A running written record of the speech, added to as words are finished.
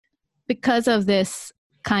because of this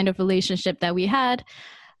kind of relationship that we had,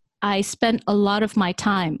 I spent a lot of my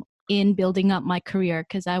time in building up my career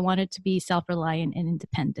because I wanted to be self-reliant and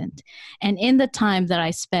independent. And in the time that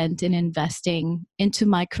I spent in investing into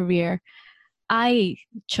my career, I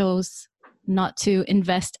chose not to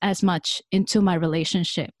invest as much into my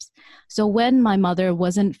relationships. So when my mother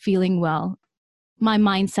wasn't feeling well, my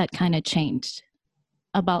mindset kind of changed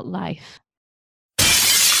about life.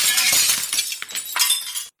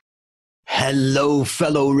 Hello,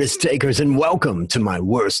 fellow risk takers, and welcome to my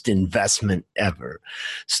worst investment ever.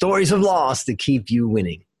 Stories of loss that keep you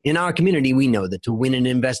winning. In our community, we know that to win in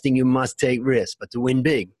investing, you must take risks, but to win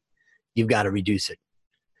big, you've got to reduce it.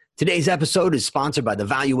 Today's episode is sponsored by the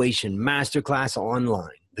Valuation Masterclass Online,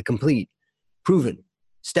 the complete, proven,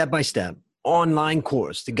 step-by-step online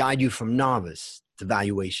course to guide you from novice to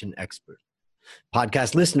valuation expert.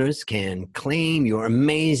 Podcast listeners can claim your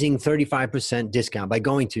amazing 35% discount by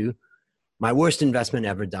going to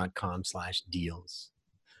myworstinvestmentever.com/deals.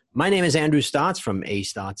 My name is Andrew Stotz from A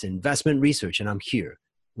Stotz Investment Research, and I'm here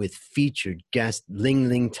with featured guest Ling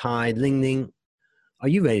Ling Tai. Ling Ling, are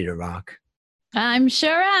you ready to rock? I'm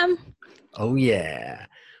sure am. Oh, yeah.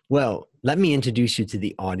 Well, let me introduce you to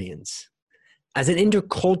the audience. As an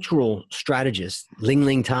intercultural strategist, Ling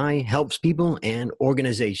Ling Tai helps people and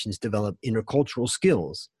organizations develop intercultural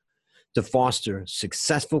skills to foster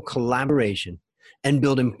successful collaboration and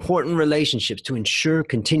build important relationships to ensure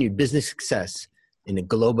continued business success in a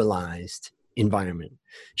globalized environment.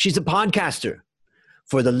 She's a podcaster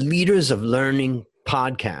for the Leaders of Learning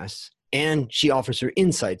podcasts, and she offers her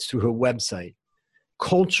insights through her website,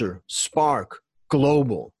 Culture Spark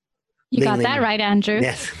Global. You got that right, Andrew.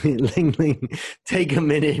 Yes, Ling Ling, take a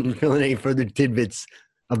minute and fill in any further tidbits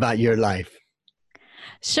about your life.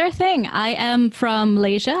 Sure thing. I am from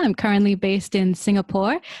Malaysia. I'm currently based in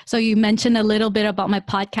Singapore. So you mentioned a little bit about my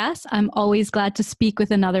podcast. I'm always glad to speak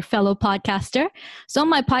with another fellow podcaster. So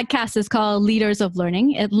my podcast is called Leaders of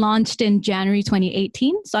Learning. It launched in January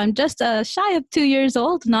 2018. So I'm just shy of 2 years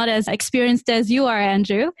old, not as experienced as you are,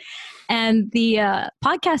 Andrew. And the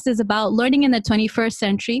podcast is about learning in the 21st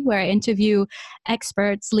century, where I interview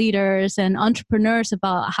experts, leaders, and entrepreneurs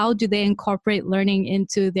about how do they incorporate learning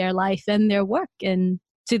into their life and their work and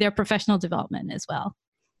to their professional development as well.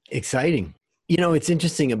 Exciting. You know, it's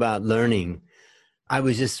interesting about learning. I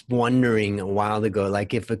was just wondering a while ago,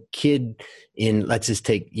 like if a kid in, let's just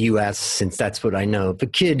take US, since that's what I know. If a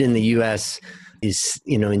kid in the US is,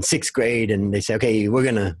 in sixth grade and they say, okay, we're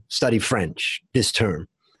going to study French this term.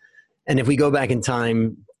 And if we go back in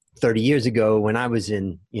time 30 years ago when I was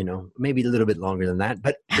in, maybe a little bit longer than that,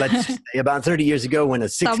 but let's say about 30 years ago when a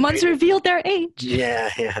sixth Someone's grader, revealed their age.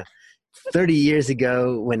 Yeah. 30 years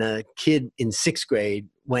ago when a kid in sixth grade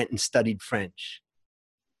went and studied French,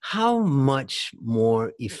 how much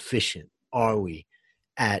more efficient are we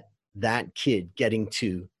at that kid getting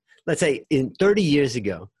to, let's say in 30 years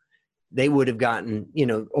ago, they would have gotten,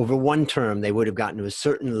 over one term, they would have gotten to a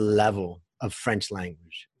certain level of French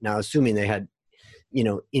language. Now, assuming they had,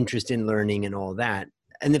 interest in learning and all that.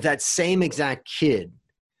 And if that same exact kid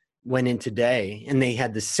went in today and they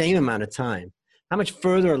had the same amount of time, how much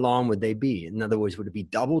further along would they be? In other words, would it be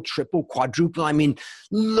double, triple, quadruple? I mean,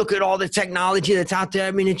 look at all the technology that's out there.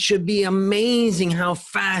 I mean, it should be amazing how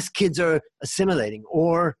fast kids are assimilating.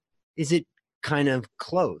 Or is it kind of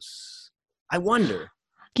close? I wonder.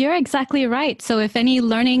 You're exactly right. So if any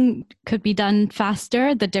learning could be done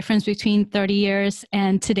faster, the difference between 30 years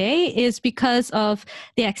and today is because of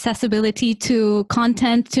the accessibility to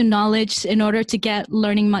content, to knowledge in order to get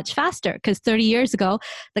learning much faster. Because 30 years ago,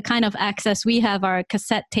 the kind of access we have are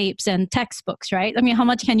cassette tapes and textbooks, right? I mean, how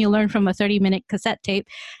much can you learn from a 30-minute cassette tape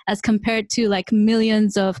as compared to like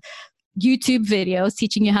millions of YouTube videos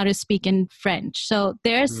teaching you how to speak in French? So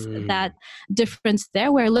there's that difference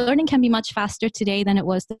there where learning can be much faster today than it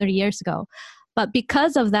was 30 years ago. But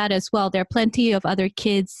because of that as well, there are plenty of other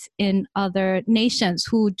kids in other nations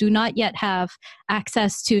who do not yet have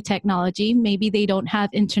access to technology. Maybe they don't have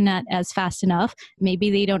internet as fast enough. Maybe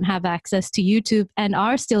they don't have access to YouTube and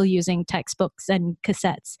are still using textbooks and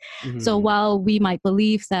cassettes. So while we might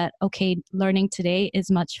believe that, okay, learning today is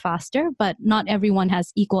much faster, but not everyone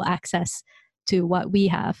has equal access to what we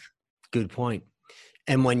have. Good point.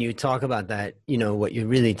 And when you talk about that, what you're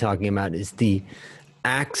really talking about is the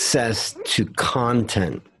access to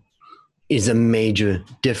content is a major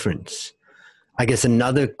difference. I guess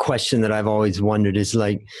another question that I've always wondered is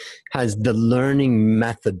like, has the learning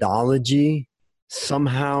methodology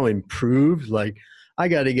somehow improved? Like, I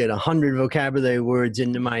got to get 100 vocabulary words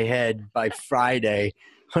into my head by Friday.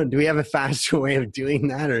 Do we have a faster way of doing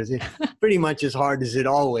that, or is it pretty much as hard as it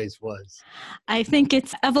always was? I think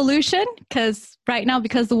it's evolution because right now,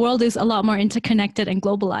 because the world is a lot more interconnected and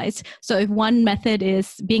globalized. So if one method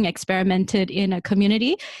is being experimented in a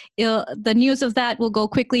community, the news of that will go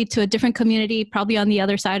quickly to a different community, probably on the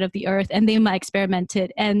other side of the earth, and they might experiment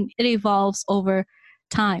it, and it evolves over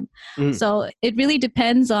time. So it really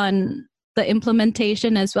depends on the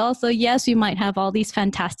implementation as well. So yes, we might have all these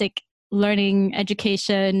fantastic learning,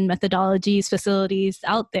 education, methodologies, facilities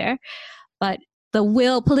out there, but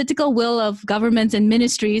the political will of governments and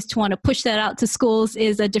ministries to want to push that out to schools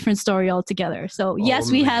is a different story altogether. So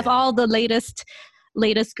yes, we have all the latest,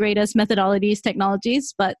 greatest methodologies,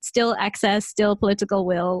 technologies, but still access, still political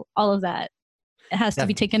will, all of that. It has to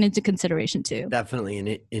be taken into consideration too.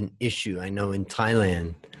 Definitely an issue. I know in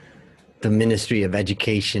Thailand, the Ministry of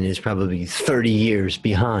Education is probably 30 years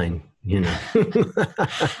behind.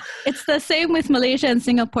 It's the same with Malaysia and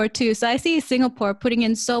Singapore too. So I see Singapore putting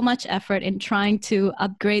in so much effort in trying to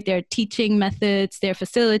upgrade their teaching methods, their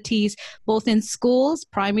facilities, both in schools,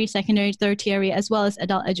 primary, secondary, tertiary, as well as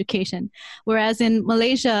adult education. Whereas in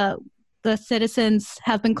Malaysia, the citizens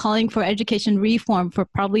have been calling for education reform for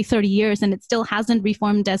probably 30 years, and it still hasn't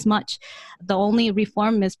reformed as much. The only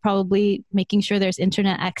reform is probably making sure there's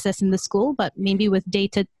internet access in the school, but maybe with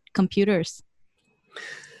dated computers.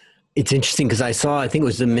 It's interesting because I think it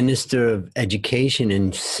was the Minister of Education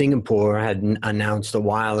in Singapore had announced a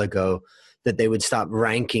while ago that they would stop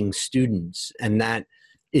ranking students. And that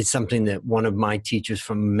is something that one of my teachers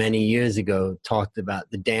from many years ago talked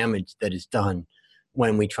about, the damage that is done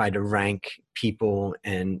when we try to rank people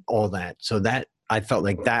and all that. So that I felt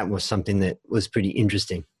like that was something that was pretty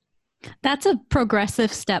interesting. That's a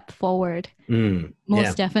progressive step forward,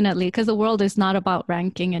 most definitely, because the world is not about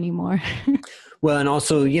ranking anymore. Well, and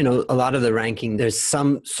also, a lot of the ranking, there's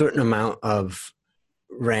some certain amount of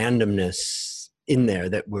randomness in there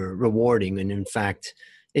that we're rewarding. And in fact,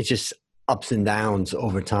 it's just ups and downs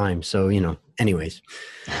over time. So, anyways.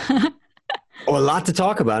 A lot to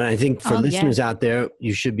talk about. And I think for listeners out there,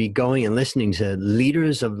 you should be going and listening to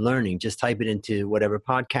Leaders of Learning. Just type it into whatever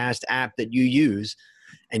podcast app that you use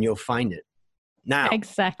and you'll find it. Now,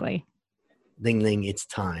 exactly. Ling Ling, it's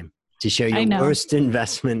time to share your worst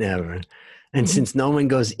investment ever. And since no one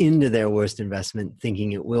goes into their worst investment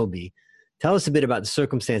thinking it will be, tell us a bit about the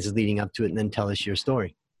circumstances leading up to it and then tell us your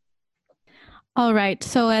story. All right.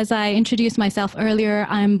 So as I introduced myself earlier,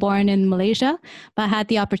 I'm born in Malaysia, but I had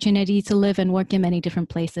the opportunity to live and work in many different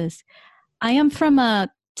places. I am from a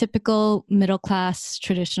typical middle-class,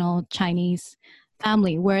 traditional Chinese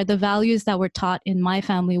family where the values that were taught in my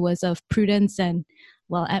family was of prudence and,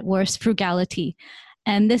 well, at worst, frugality.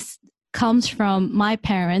 And this comes from my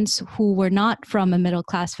parents who were not from a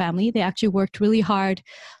middle-class family. They actually worked really hard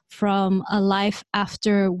from a life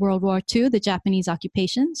after World War II, the Japanese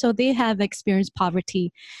occupation. So they have experienced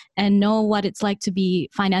poverty and know what it's like to be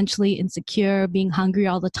financially insecure, being hungry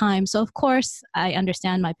all the time. So of course, I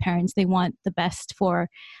understand my parents. They want the best for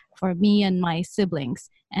me and my siblings.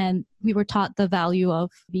 And we were taught the value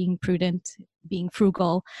of being prudent, being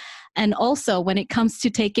frugal. And also when it comes to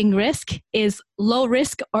taking risk is low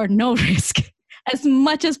risk or no risk as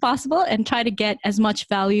much as possible and try to get as much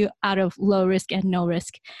value out of low risk and no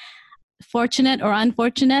risk. Fortunate or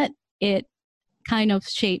unfortunate, it kind of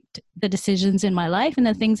shaped the decisions in my life and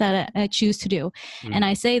the things that I choose to do. And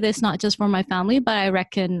I say this not just for my family, but I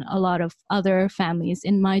reckon a lot of other families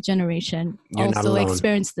in my generation also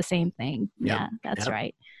experienced the same thing. Yep. Yeah, that's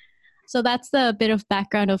right. So that's the bit of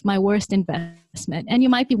background of my worst investment. And you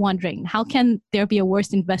might be wondering, how can there be a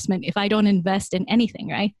worst investment if I don't invest in anything,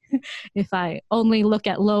 right? If I only look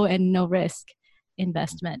at low and no risk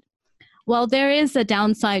investment. Well, there is a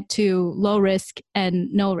downside to low risk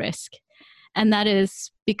and no risk. And that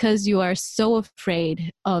is because you are so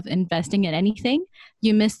afraid of investing in anything,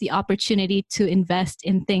 you miss the opportunity to invest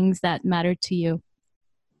in things that matter to you.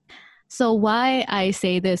 So why I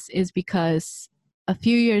say this is because a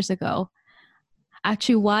few years ago,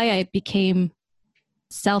 actually why I became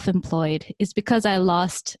self-employed is because I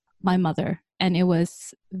lost my mother, and it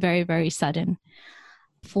was very, very sudden.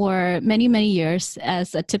 For many, many years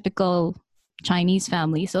as a typical Chinese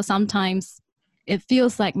family, so sometimes it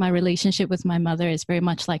feels like my relationship with my mother is very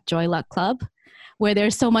much like Joy Luck Club, where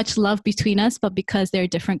there's so much love between us, but because there are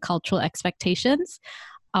different cultural expectations,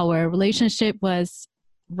 our relationship was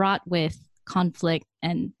wrought with conflict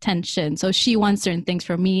and tension. So she wants certain things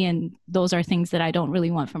for me, and those are things that I don't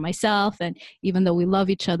really want for myself. And even though we love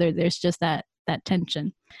each other, there's just that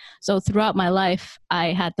tension. So throughout my life, I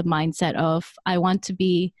had the mindset of I want to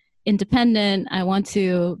be independent. I want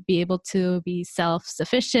to be able to be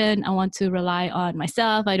self-sufficient. I want to rely on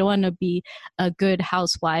myself. I don't want to be a good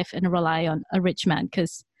housewife and rely on a rich man,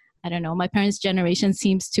 because I don't know, my parents' generation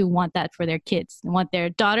seems to want that for their kids. They want their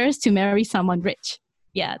daughters to marry someone rich.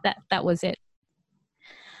 Yeah, that was it.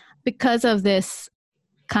 Because of this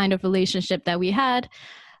kind of relationship that we had,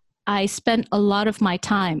 I spent a lot of my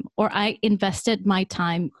time, or I invested my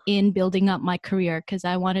time in building up my career because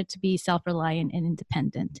I wanted to be self-reliant and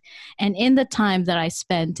independent. And in the time that I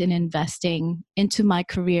spent in investing into my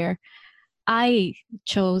career, I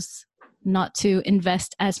chose not to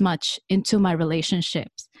invest as much into my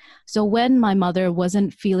relationships. So when my mother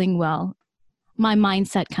wasn't feeling well, my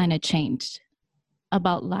mindset kind of changed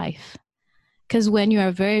about life. Because when you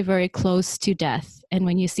are very, very close to death, and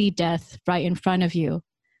when you see death right in front of you,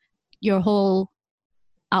 your whole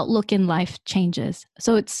outlook in life changes.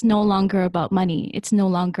 So it's no longer about money. It's no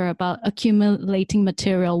longer about accumulating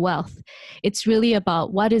material wealth. It's really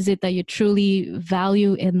about what is it that you truly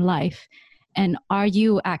value in life? And are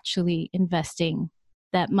you actually investing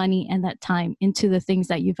that money and that time into the things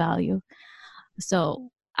that you value? So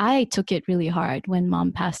I took it really hard when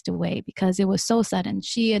mom passed away because it was so sudden.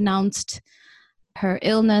 She announced her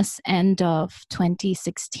illness end of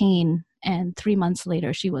 2016, and 3 months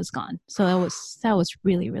later she was gone. So that was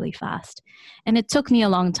really, really fast. And it took me a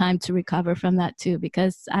long time to recover from that too,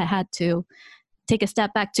 because I had to take a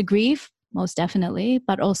step back to grieve, most definitely,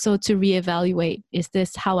 but also to reevaluate, is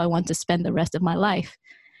this how I want to spend the rest of my life?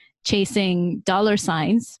 Chasing dollar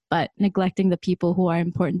signs, but neglecting the people who are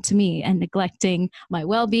important to me, and neglecting my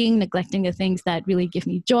well-being, neglecting the things that really give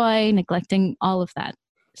me joy, neglecting all of that.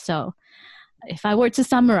 So if I were to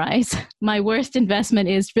summarize, my worst investment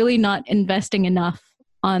is really not investing enough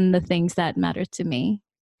on the things that matter to me.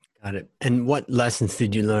 Got it. And what lessons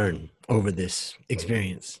did you learn over this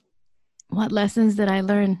experience? What lessons did I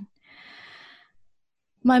learn?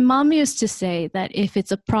 My mom used to say that if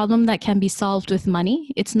it's a problem that can be solved with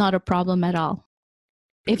money, it's not a problem at all.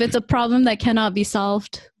 If it's a problem that cannot be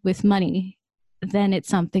solved with money, then it's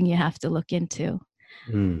something you have to look into.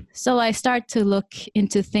 So I start to look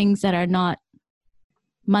into things that are not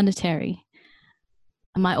monetary.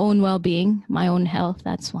 My own well-being, my own health,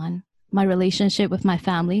 that's one. My relationship with my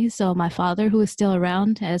family, so my father who is still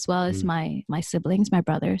around, as well as my siblings, my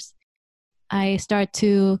brothers. I start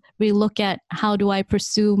to relook at how do I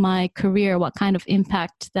pursue my career, what kind of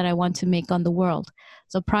impact that I want to make on the world.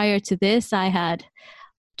 So prior to this, I had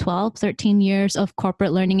 12, 13 years of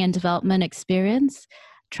corporate learning and development experience,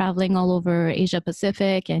 traveling all over Asia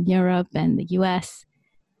Pacific and Europe and the US.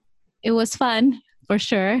 It was fun, for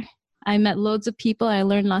sure. I met loads of people. I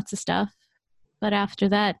learned lots of stuff. But after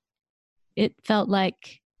that, it felt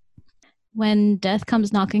like when death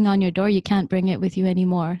comes knocking on your door, you can't bring it with you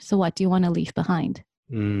anymore. So what do you want to leave behind?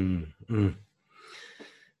 Well,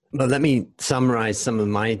 let me summarize some of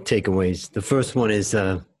my takeaways. The first one is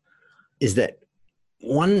that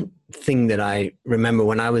one thing that I remember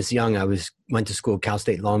when I was young, went to school at Cal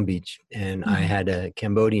State Long Beach, and I had a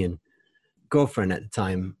Cambodian girlfriend at the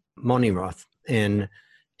time, Moni Roth, and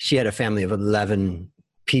she had a family of 11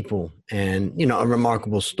 people, and a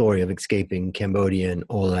remarkable story of escaping Cambodia and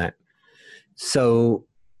all that. So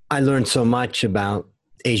I learned so much about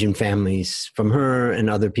Asian families from her and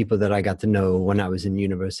other people that I got to know when I was in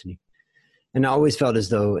university. And I always felt as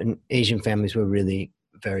though Asian families were really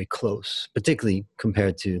very close, particularly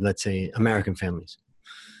compared to, let's say, American families.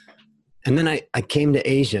 And then I came to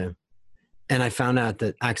Asia, and I found out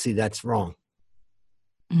that actually that's wrong.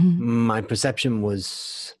 My perception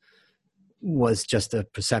was just a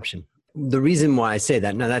perception. The reason why I say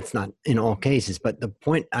that, now that's not in all cases, but the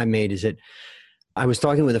point I made is that I was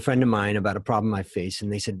talking with a friend of mine about a problem I faced,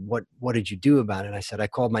 and they said, what did you do about it? And I said, I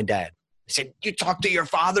called my dad. I said, you talked to your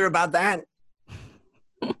father about that?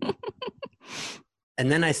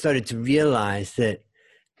 And then I started to realize that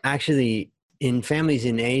actually in families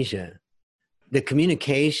in Asia, the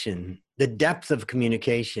communication, the depth of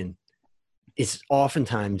communication is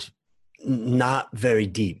oftentimes not very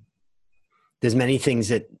deep. There's many things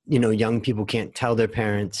that, young people can't tell their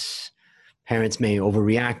parents. Parents may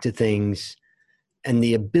overreact to things. And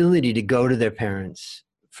the ability to go to their parents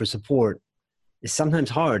for support is sometimes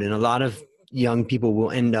hard. And a lot of young people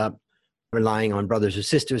will end up relying on brothers or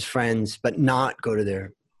sisters, friends, but not go to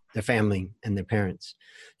their family and their parents.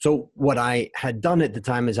 So what I had done at the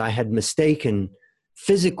time is I had mistaken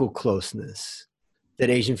physical closeness, that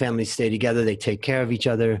Asian families stay together, they take care of each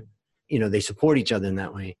other, they support each other in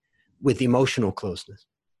that way, with emotional closeness.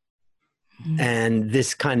 And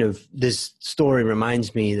this story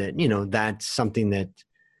reminds me that, that's something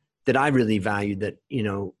that I really value, that,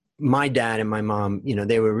 my dad and my mom,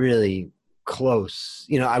 they were really close.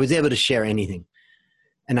 I was able to share anything.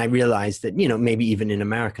 And I realized that, maybe even in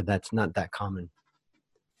America, that's not that common.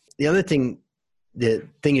 The other thing, the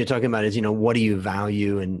thing you're talking about is, what do you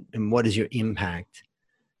value and what is your impact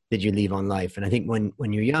that you leave on life? And I think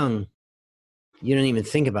when you're young, you don't even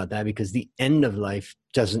think about that because the end of life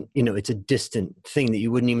doesn't, it's a distant thing that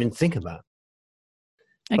you wouldn't even think about.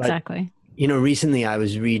 Exactly. But, recently I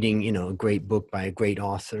was reading, a great book by a great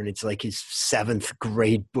author, and it's like his 7th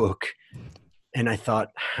great book. And I thought,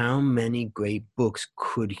 how many great books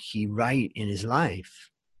could he write in his life?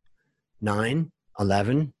 9,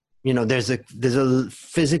 11? There's a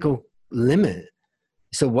physical limit.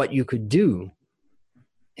 So what you could do.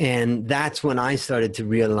 And that's when I started to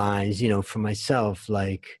realize, for myself,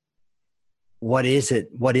 like, what is it?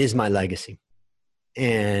 What is my legacy?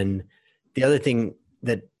 And the other thing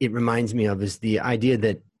that it reminds me of is the idea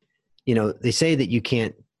that, they say that you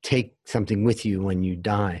can't take something with you when you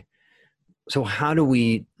die. So how do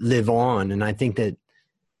we live on? And I think that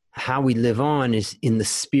how we live on is in the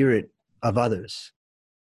spirit of others.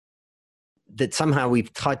 That somehow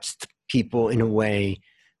we've touched people in a way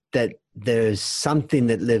that there's something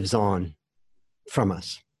that lives on from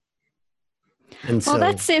us. And well,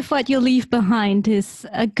 that's if what you leave behind is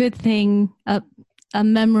a good thing, a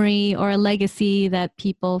memory or a legacy that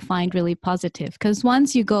people find really positive. Because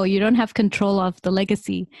once you go, you don't have control of the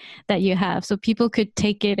legacy that you have. So people could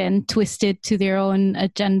take it and twist it to their own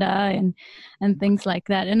agenda and things like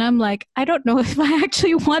that. And I'm like, I don't know if I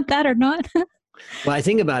actually want that or not. Well, I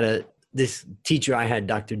think about this teacher I had,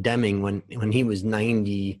 Dr. Deming, when he was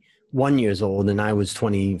 91 years old and I was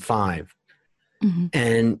 25. Mm-hmm.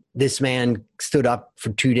 And this man stood up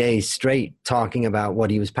for 2 days straight talking about what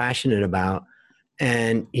he was passionate about.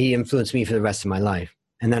 And he influenced me for the rest of my life.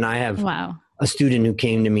 And then I have a student who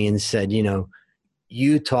came to me and said,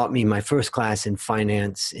 you taught me my first class in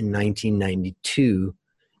finance in 1992.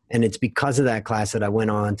 And it's because of that class that I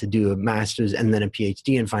went on to do a master's and then a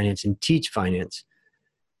PhD in finance and teach finance.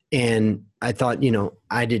 And I thought,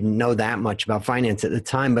 I didn't know that much about finance at the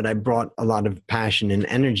time, but I brought a lot of passion and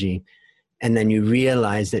energy. And then you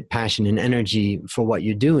realize that passion and energy for what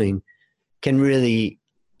you're doing can really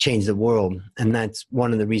change the world. And that's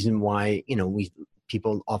one of the reasons why,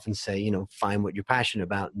 people often say, find what you're passionate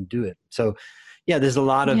about and do it. So yeah, there's a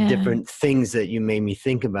lot of different things that you made me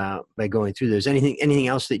think about by going through this. Anything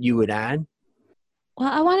else that you would add? Well,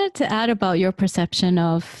 I wanted to add about your perception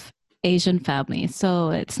of Asian families. So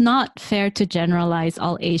it's not fair to generalize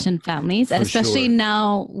all Asian families, especially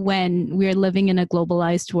now when we're living in a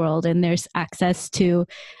globalized world and there's access to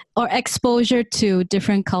or exposure to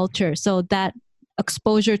different cultures. So that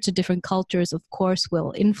exposure to different cultures, of course,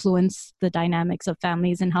 will influence the dynamics of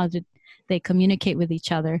families and how they communicate with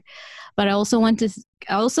each other. But I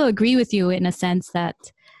also agree with you in a sense that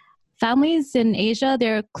families in Asia,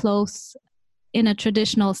 they're close in a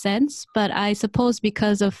traditional sense, but I suppose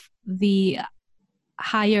because of the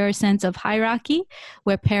higher sense of hierarchy,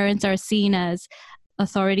 where parents are seen as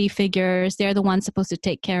authority figures, they're the ones supposed to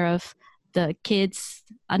take care of the kids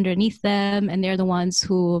underneath them, and they're the ones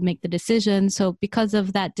who make the decisions. So because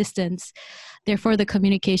of that distance, therefore the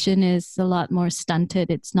communication is a lot more stunted.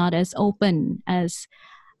 It's not as open as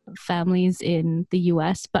families in the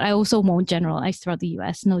US, but I also won't generalize throughout the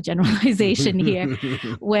US, no generalization here,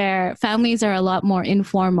 where families are a lot more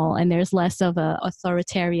informal and there's less of a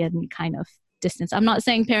authoritarian kind of distance. I'm not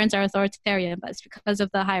saying parents are authoritarian, but it's because of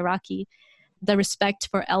the hierarchy, the respect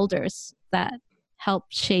for elders that help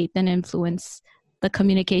shape and influence the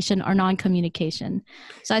communication or non-communication.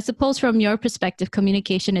 So I suppose from your perspective,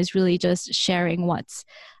 communication is really just sharing what's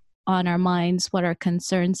on our minds, what our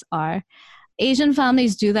concerns are. Asian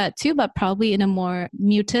families do that too, but probably in a more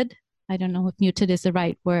muted, I don't know if muted is the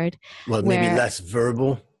right word. Well, maybe less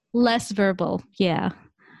verbal. Less verbal, yeah.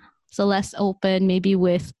 So less open, maybe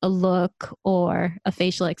with a look or a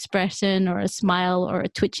facial expression or a smile or a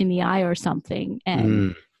twitch in the eye or something.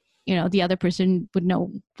 And, the other person would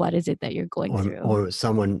know what is it that you're going through. Or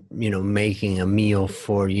someone, making a meal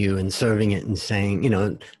for you and serving it and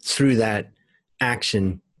saying, through that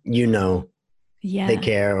action, they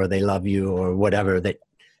care or they love you or whatever, that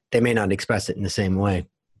they may not express it in the same way.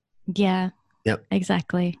 Yeah. Yep.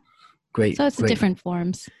 Exactly. Great. So it's different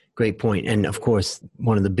forms. Great point. And of course,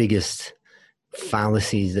 one of the biggest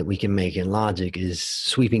fallacies that we can make in logic is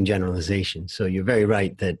sweeping generalization. So you're very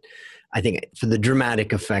right that I think for the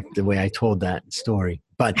dramatic effect, the way I told that story,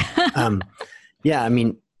 but yeah, I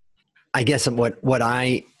mean, I guess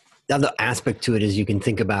the other aspect to it is you can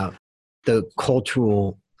think about the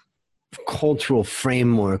cultural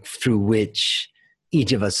framework through which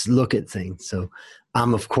each of us look at things. So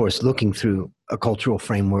I'm, of course, looking through a cultural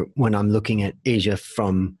framework when I'm looking at Asia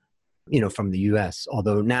from the US.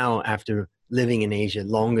 Although now, after living in Asia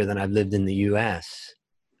longer than I've lived in the US,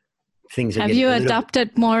 things are Have you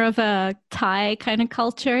adopted more of a Thai kind of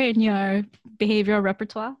culture in your behavioral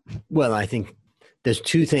repertoire? Well, I think there's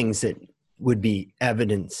two things that would be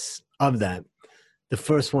evidence of that. The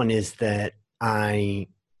first one is that I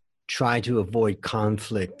try to avoid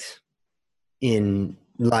conflict in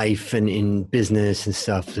life and in business and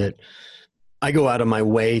stuff, that I go out of my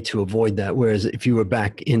way to avoid that. Whereas if you were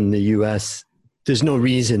back in the US, there's no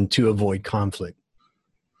reason to avoid conflict.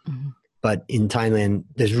 Mm-hmm. But in Thailand,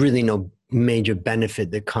 there's really no major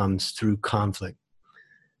benefit that comes through conflict.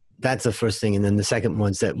 That's the first thing. And then the second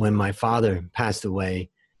one is that when my father passed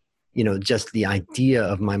away, just the idea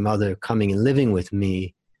of my mother coming and living with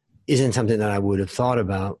me isn't something that I would have thought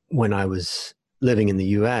about when I was living in the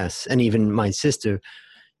US. And even my sister,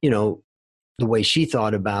 the way she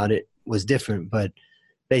thought about it was different. But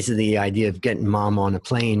basically the idea of getting mom on a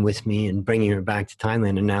plane with me and bringing her back to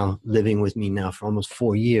Thailand and now living with me now for almost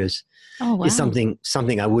 4 years is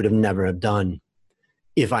something I would have never have done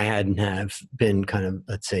if I hadn't have been kind of,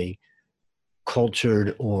 let's say,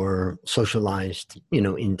 cultured or socialized,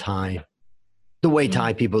 in Thai, the way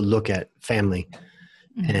Thai people look at family.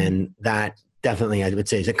 Mm-hmm. And that definitely, I would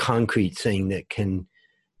say, is a concrete thing that can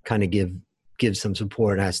kind of give some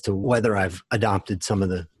support as to whether I've adopted some of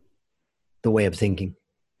the way of thinking.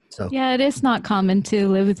 So yeah, it is not common to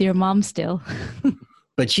live with your mom still.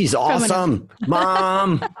 But she's awesome.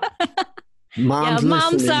 Mom.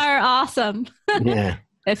 Moms are awesome. Yeah.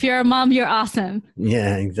 If you're a mom, you're awesome.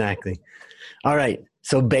 Yeah, exactly. All right.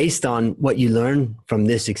 So based on what you learn from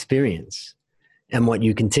this experience and what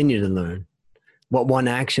you continue to learn, what one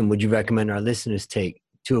action would you recommend our listeners take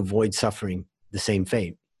to avoid suffering the same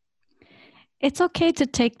fate? It's okay to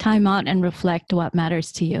take time out and reflect what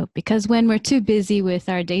matters to you, because when we're too busy with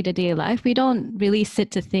our day-to-day life, we don't really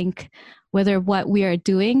sit to think whether what we are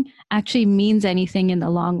doing actually means anything in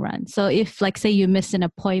the long run. So if, like, say you missed an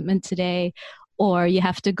appointment today, or you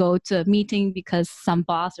have to go to a meeting because some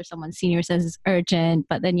boss or someone senior says it's urgent,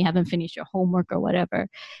 but then you haven't finished your homework or whatever.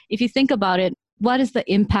 If you think about it, what is the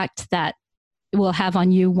impact that it will have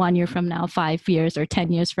on you 1 year from now, 5 years, or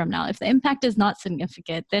 10 years from now? If the impact is not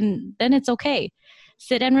significant, then it's okay.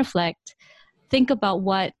 Sit and reflect. Think about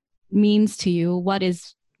what means to you, what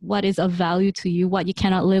is of value to you, what you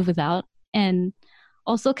cannot live without. And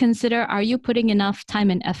also consider, are you putting enough time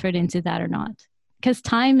and effort into that or not?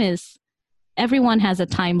 Because everyone has a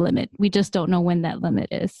time limit. We just don't know when that limit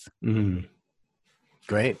is. Mm-hmm.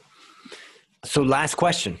 Great. So last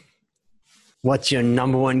question. What's your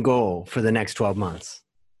number one goal for the next 12 months?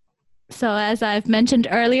 So as I've mentioned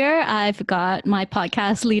earlier, I've got my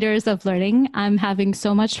podcast, Leaders of Learning. I'm having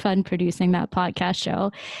so much fun producing that podcast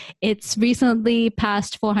show. It's recently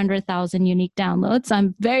passed 400,000 unique downloads.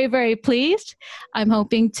 I'm very, very pleased. I'm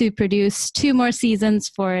hoping to produce 2 more seasons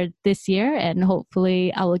for this year, and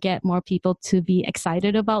hopefully I will get more people to be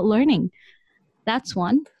excited about learning. That's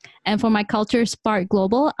one. And for my Culture Spark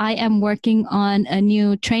Global, I am working on a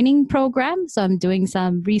new training program. So I'm doing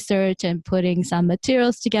some research and putting some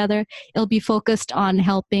materials together. It'll be focused on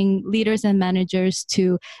helping leaders and managers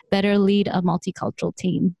to better lead a multicultural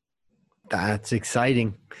team. That's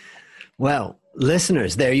exciting. Well,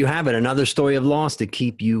 listeners, there you have it. Another story of loss to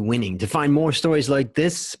keep you winning. To find more stories like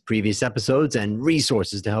this, previous episodes, and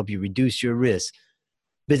resources to help you reduce your risk,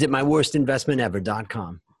 visit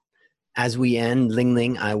myworstinvestmentever.com. As we end, Ling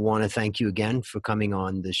Ling, I want to thank you again for coming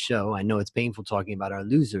on the show. I know it's painful talking about our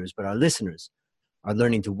losers, but our listeners are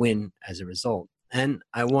learning to win as a result. And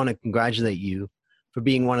I want to congratulate you for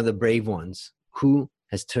being one of the brave ones who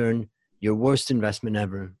has turned your worst investment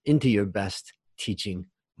ever into your best teaching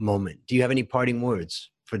moment. Do you have any parting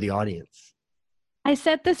words for the audience? I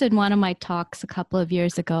said this in one of my talks a couple of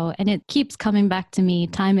years ago, and it keeps coming back to me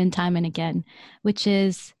time and time and again, which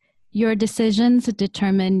is, your decisions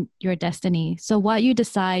determine your destiny. So what you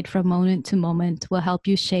decide from moment to moment will help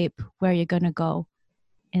you shape where you're going to go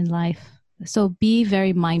in life. So be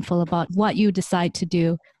very mindful about what you decide to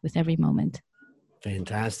do with every moment.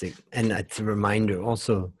 Fantastic. And it's a reminder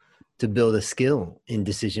also to build a skill in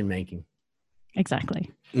decision making. Exactly.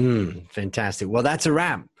 Fantastic. Well, that's a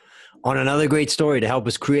wrap on another great story to help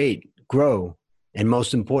us create, grow, and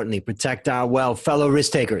most importantly, protect our wealth, fellow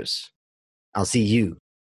risk takers. I'll see you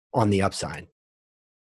on the upside.